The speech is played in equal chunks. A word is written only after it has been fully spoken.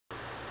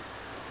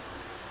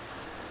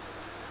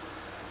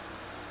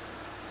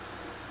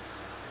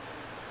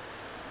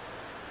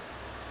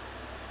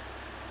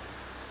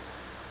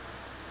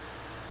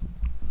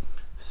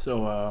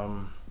I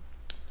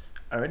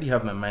already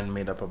have my mind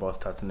made up about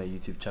starting a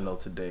YouTube channel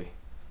today,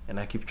 and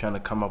I keep trying to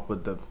come up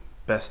with the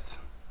best.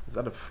 Is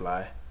that a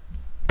fly?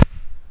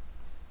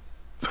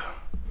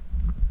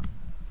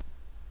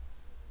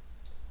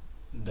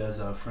 There's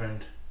our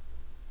friend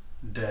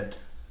dead.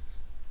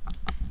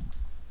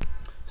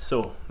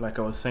 So, like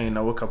I was saying,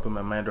 I woke up with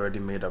my mind already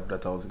made up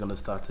that I was gonna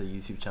start a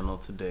YouTube channel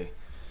today,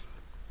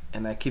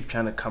 and I keep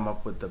trying to come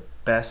up with the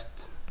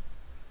best,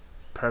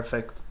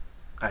 perfect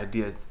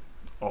idea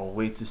or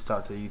way to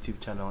start a YouTube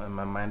channel, and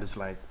my mind is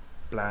like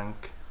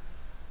blank,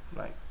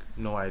 like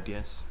no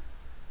ideas,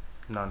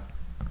 none.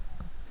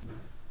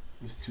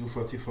 It's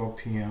 2:44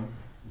 p.m.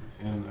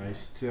 and I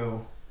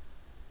still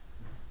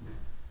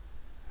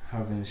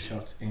haven't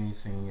shot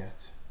anything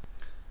yet.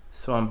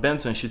 So I'm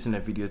bent on shooting a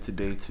video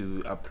today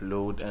to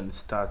upload and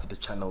start the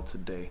channel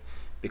today,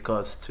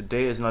 because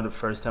today is not the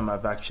first time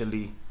I've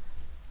actually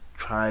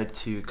tried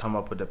to come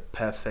up with a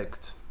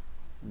perfect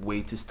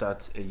way to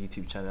start a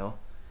YouTube channel,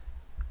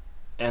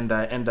 and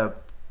I end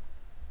up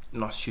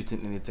not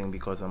shooting anything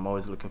because I'm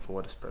always looking for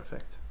what is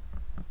perfect.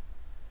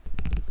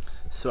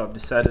 So I've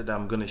decided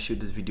I'm gonna shoot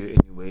this video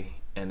anyway,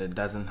 and it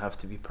doesn't have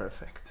to be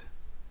perfect,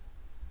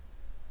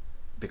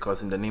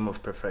 because in the name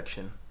of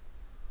perfection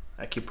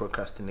I keep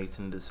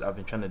procrastinating this. I've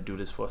been trying to do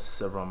this for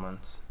several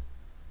months.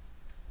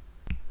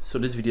 So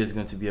this video is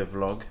going to be a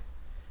vlog,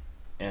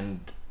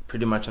 and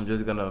pretty much I'm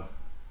just gonna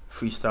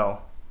freestyle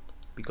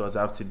because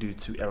I have to do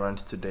 2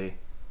 errands today,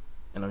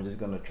 and I'm just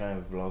gonna try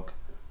and vlog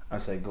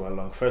as I go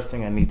along. First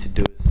thing I need to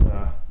do is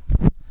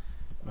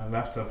my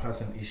laptop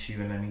has an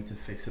issue and I need to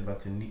fix it, but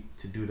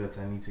to do that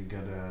I need to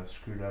get a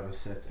screwdriver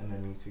set, and I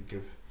need to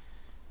give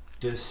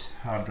this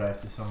hard drive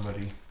to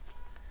somebody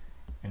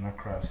in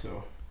Accra.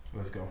 So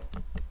let's go.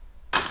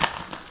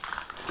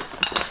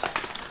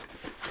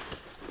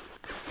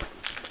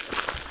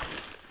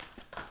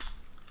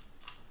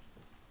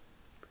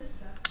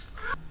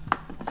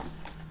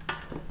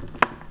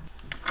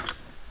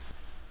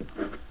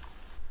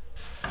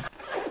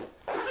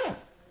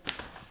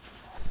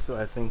 So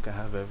I think I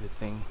have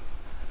everything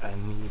I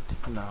need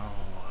now.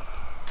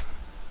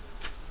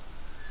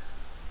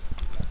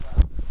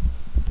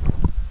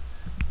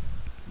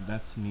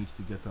 That needs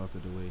to get out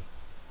of the way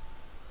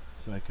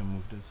so I can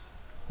move this.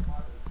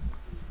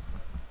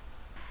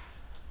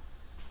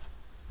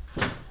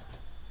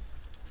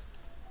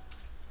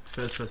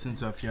 First person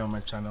to appear on my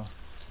channel.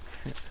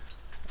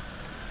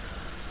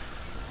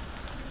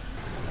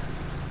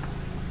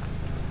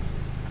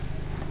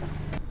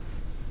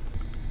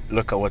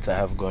 Look at what I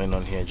have going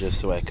on here just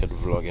so I could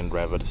vlog and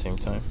drive at the same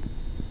time.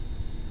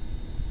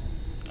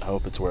 I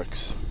hope it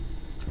works.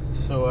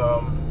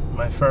 So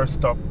my first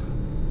stop,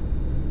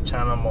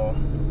 China Mall.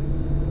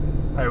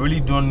 I really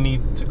don't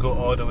need to go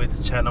all the way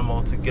to China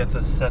Mall to get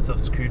a set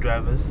of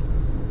screwdrivers,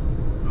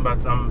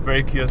 but I'm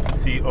very curious to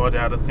see all the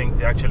other things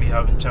they actually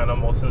have in China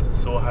Mall, since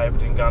it's so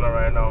hyped in Ghana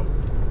right now.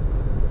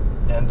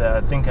 And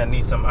I think I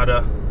need some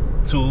other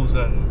tools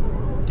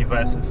and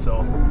devices,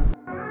 so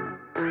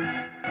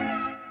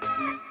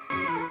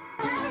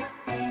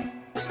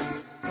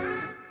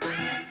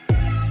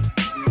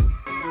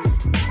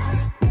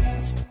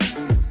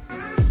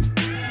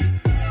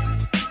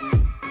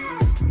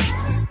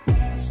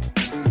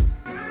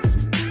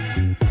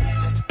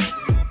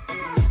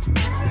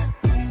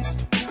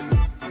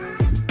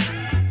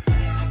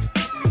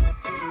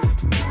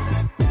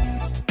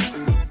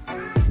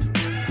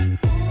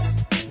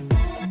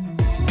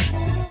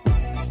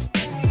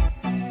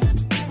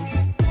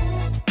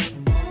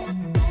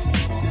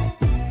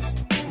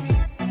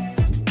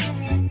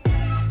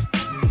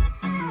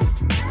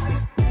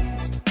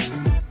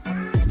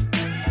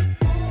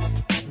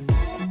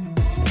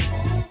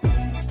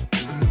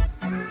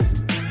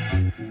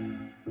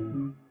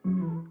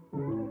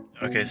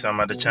okay, so I'm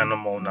at the China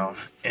Mall now,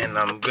 and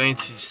I'm going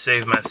to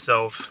save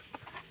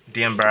myself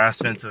the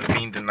embarrassment of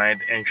being denied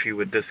entry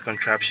with this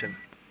contraption.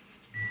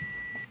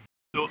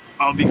 So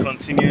I'll be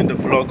continuing the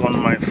vlog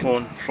on my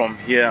phone from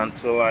here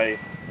until I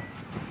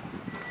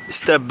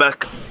step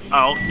back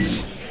out.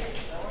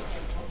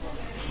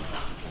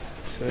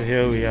 So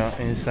here we are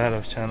inside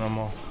of China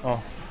Mall.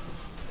 Oh,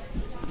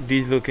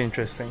 these look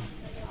interesting.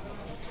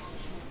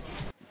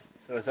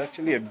 So it's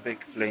actually a big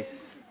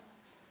place,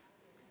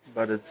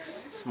 but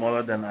it's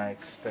smaller than I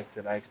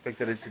expected. I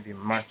expected it to be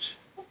much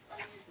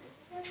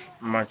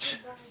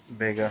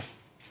bigger.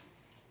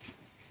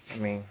 I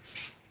mean,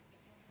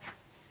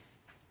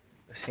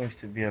 there seems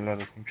to be a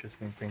lot of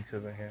interesting things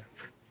over here.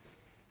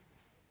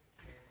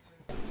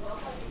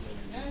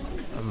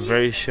 I'm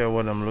very sure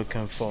what I'm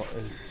looking for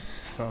is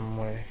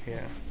somewhere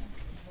here.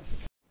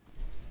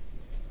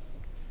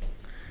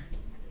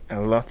 A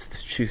lot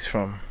to choose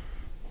from.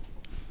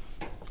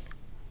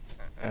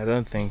 I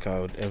don't think I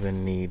would ever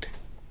need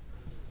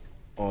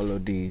all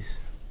of these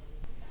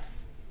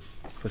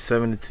for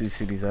 72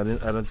 cedis.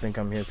 I don't think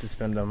I'm here to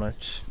spend that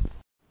much.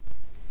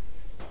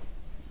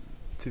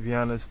 To be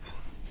honest,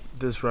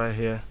 this right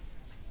here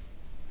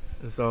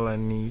is all I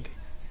need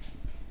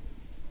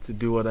to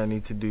do what I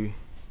need to do.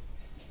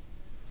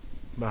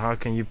 But how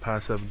can you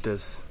pass up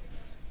this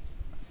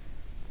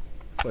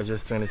for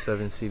just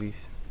 27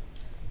 CDs.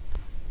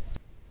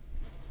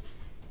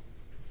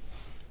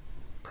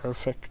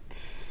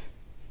 Perfect.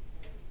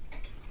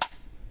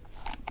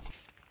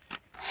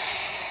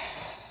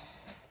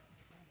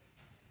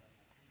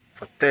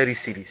 For 30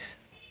 CDs.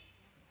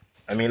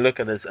 I mean, look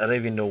at this. I don't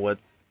even know what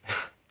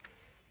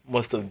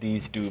most of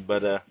these do,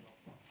 but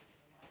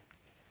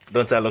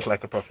don't I look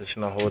like a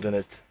professional holding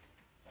it?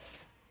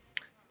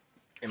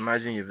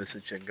 Imagine you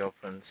visit your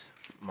girlfriend's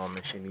mom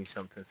and she needs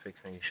something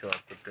fixed and you show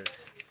up with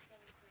this.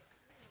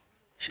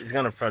 She's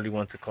gonna probably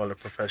want to call a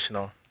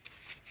professional.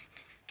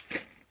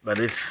 But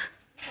if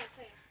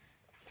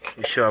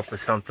you show up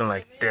with something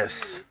like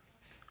this,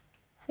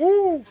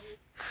 woo,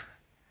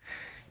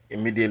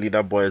 immediately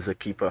that boy is a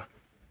keeper.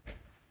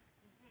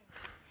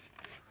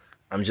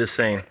 I'm just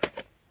saying.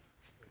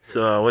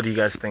 So what do you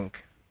guys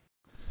think?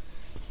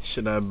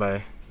 Should I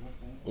buy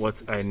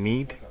what I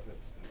need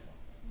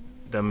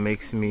that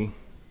makes me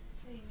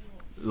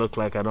look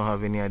like I don't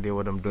have any idea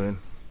what I'm doing?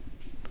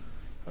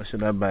 Or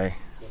should I buy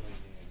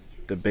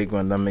the big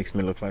one that makes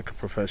me look like a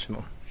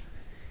professional,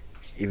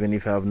 even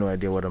if I have no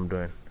idea what I'm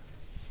doing?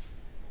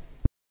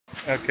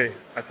 Okay,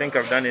 I think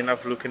I've done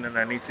enough looking and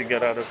I need to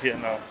get out of here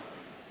now.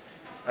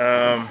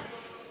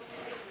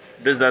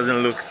 This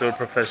doesn't look so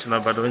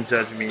professional, but don't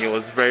judge me. It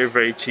was very,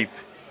 very cheap.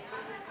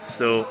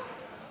 So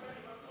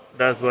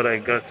that's what I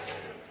got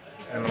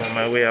and I'm on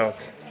my way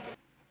out.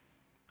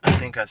 I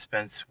think I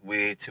spent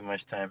way too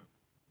much time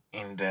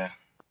in there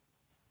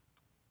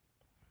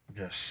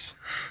just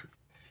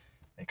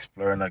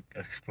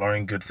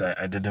exploring goods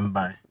I didn't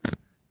buy.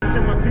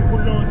 My people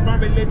know it's my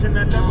religion.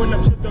 I level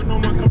up shit, don't know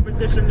my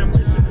competition.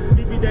 Ambition.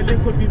 Maybe that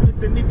link would be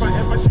missing if I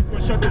ever shoot my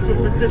shot with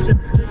precision.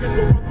 Niggas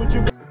go fuck with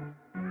you.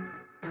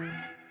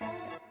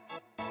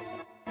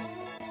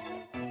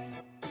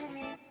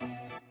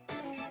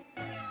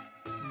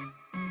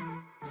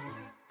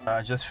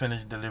 I just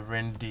finished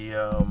delivering the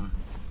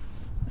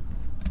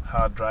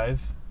hard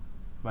drive,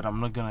 but I'm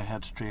not gonna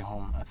head straight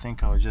home. I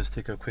think I'll just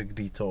take a quick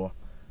detour,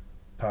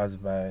 pass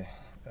by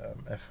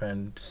a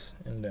friend's,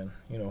 and then,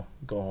 you know,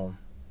 go home,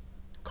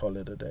 call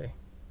it a day.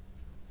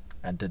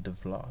 I did the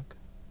vlog.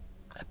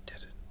 I did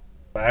it.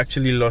 I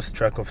actually lost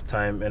track of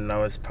time and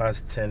now it's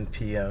past 10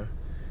 p.m.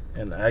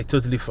 and I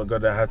totally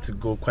forgot I had to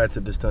go quite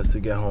a distance to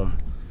get home.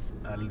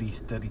 At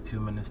least 32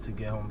 minutes to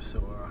get home,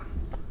 so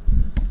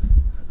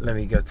let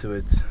me get to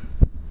it.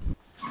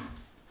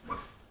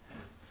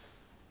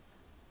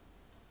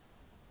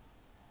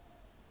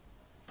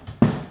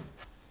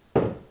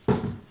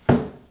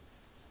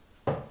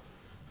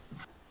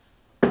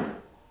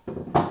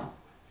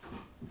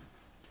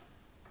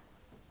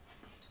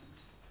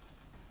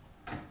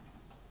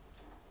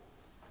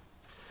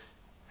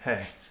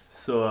 Hey,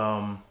 so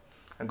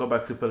I got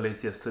back super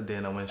late yesterday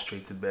and I went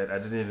straight to bed. I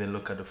didn't even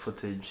look at the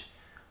footage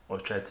or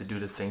try to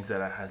do the things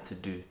that I had to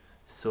do.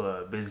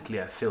 So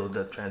basically I failed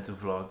at trying to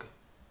vlog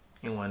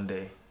in one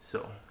day.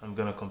 So I'm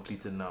gonna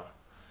complete it now.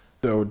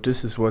 So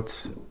this is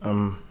what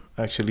I'm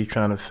actually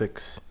trying to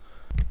fix.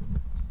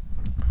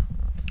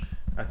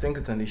 I think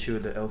it's an issue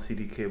with the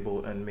LCD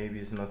cable and maybe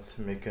it's not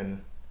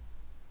making,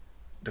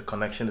 the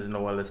connection is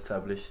not well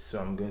established. So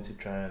I'm going to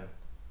try and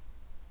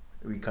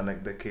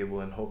reconnect the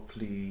cable and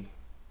hopefully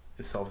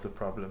it solves the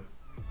problem.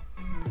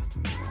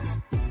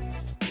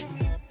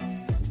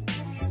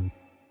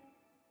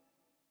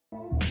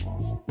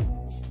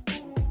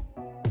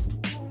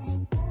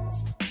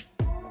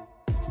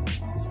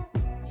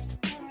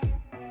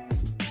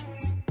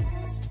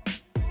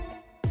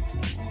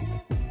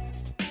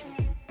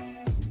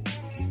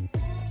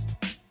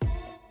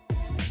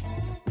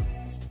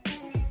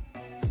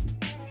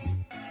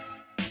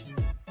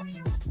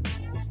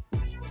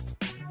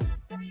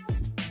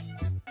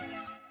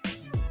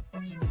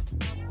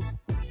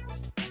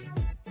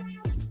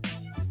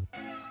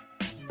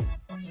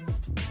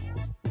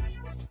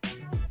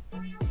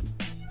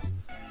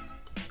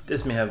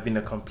 This may have been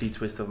a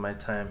complete waste of my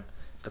time.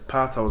 The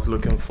part I was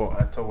looking for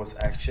I thought was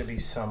actually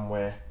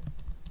somewhere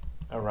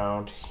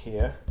around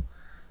here,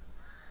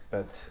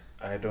 but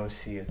I don't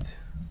see it.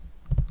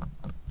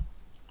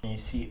 You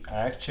see, I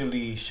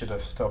actually should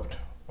have stopped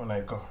when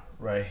I got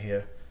right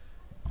here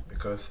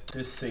because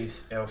this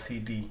says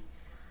LCD.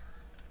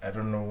 I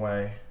don't know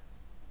why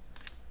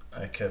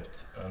I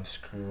kept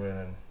unscrewing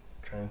and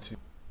trying to.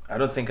 I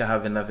don't think I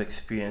have enough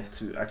experience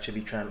to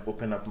actually try and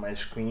open up my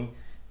screen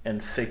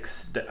and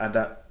fix the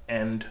other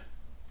end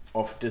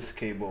of this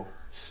cable.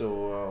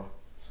 So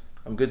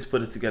I'm going to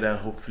put it together and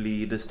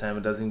hopefully this time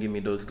it doesn't give me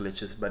those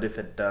glitches, but if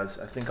it does,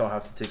 I think I'll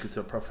have to take it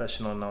to a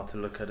professional now to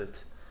look at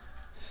it.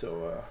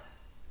 So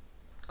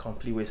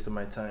complete waste of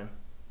my time.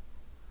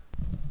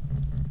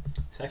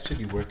 It's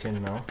actually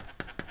working now.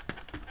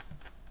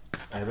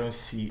 I don't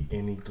see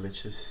any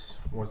glitches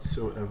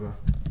whatsoever.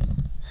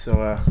 So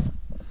I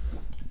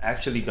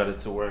actually got it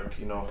to work,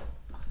 you know.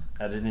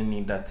 I didn't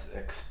need that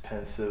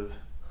expensive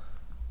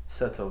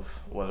set of,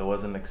 well, it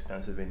wasn't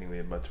expensive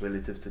anyway, but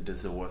relative to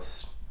this it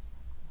was,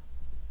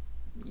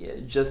 yeah,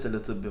 just a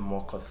little bit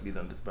more costly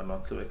than this, but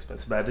not so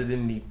expensive. But I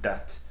didn't need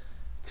that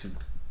to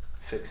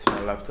fix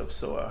my laptop.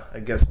 So I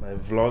guess my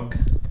vlog.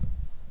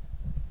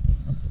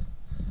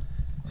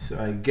 So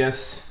I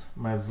guess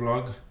my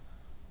vlog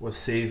was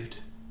saved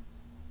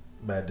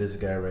by this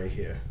guy right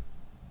here.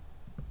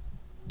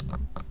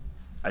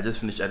 I just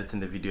finished editing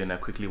the video and I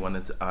quickly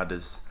wanted to add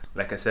this.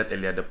 Like I said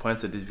earlier, the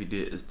point of this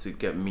video is to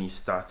get me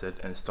started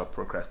and stop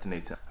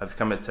procrastinating. I've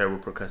become a terrible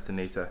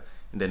procrastinator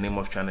in the name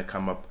of trying to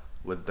come up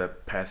with the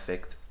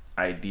perfect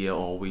idea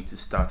or way to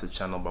start a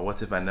channel. But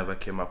what if I never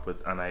came up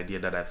with an idea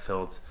that I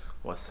felt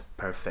was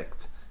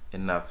perfect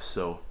enough?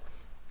 So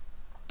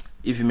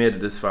if you made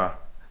it this far,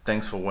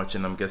 thanks for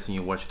watching. I'm guessing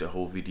you watched the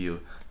whole video.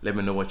 Let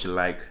me know what you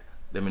like,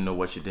 let me know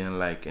what you didn't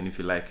like, and if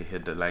you like it,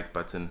 hit the like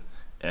button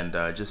and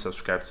just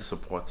subscribe to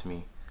support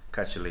me.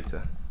 Catch you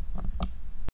later.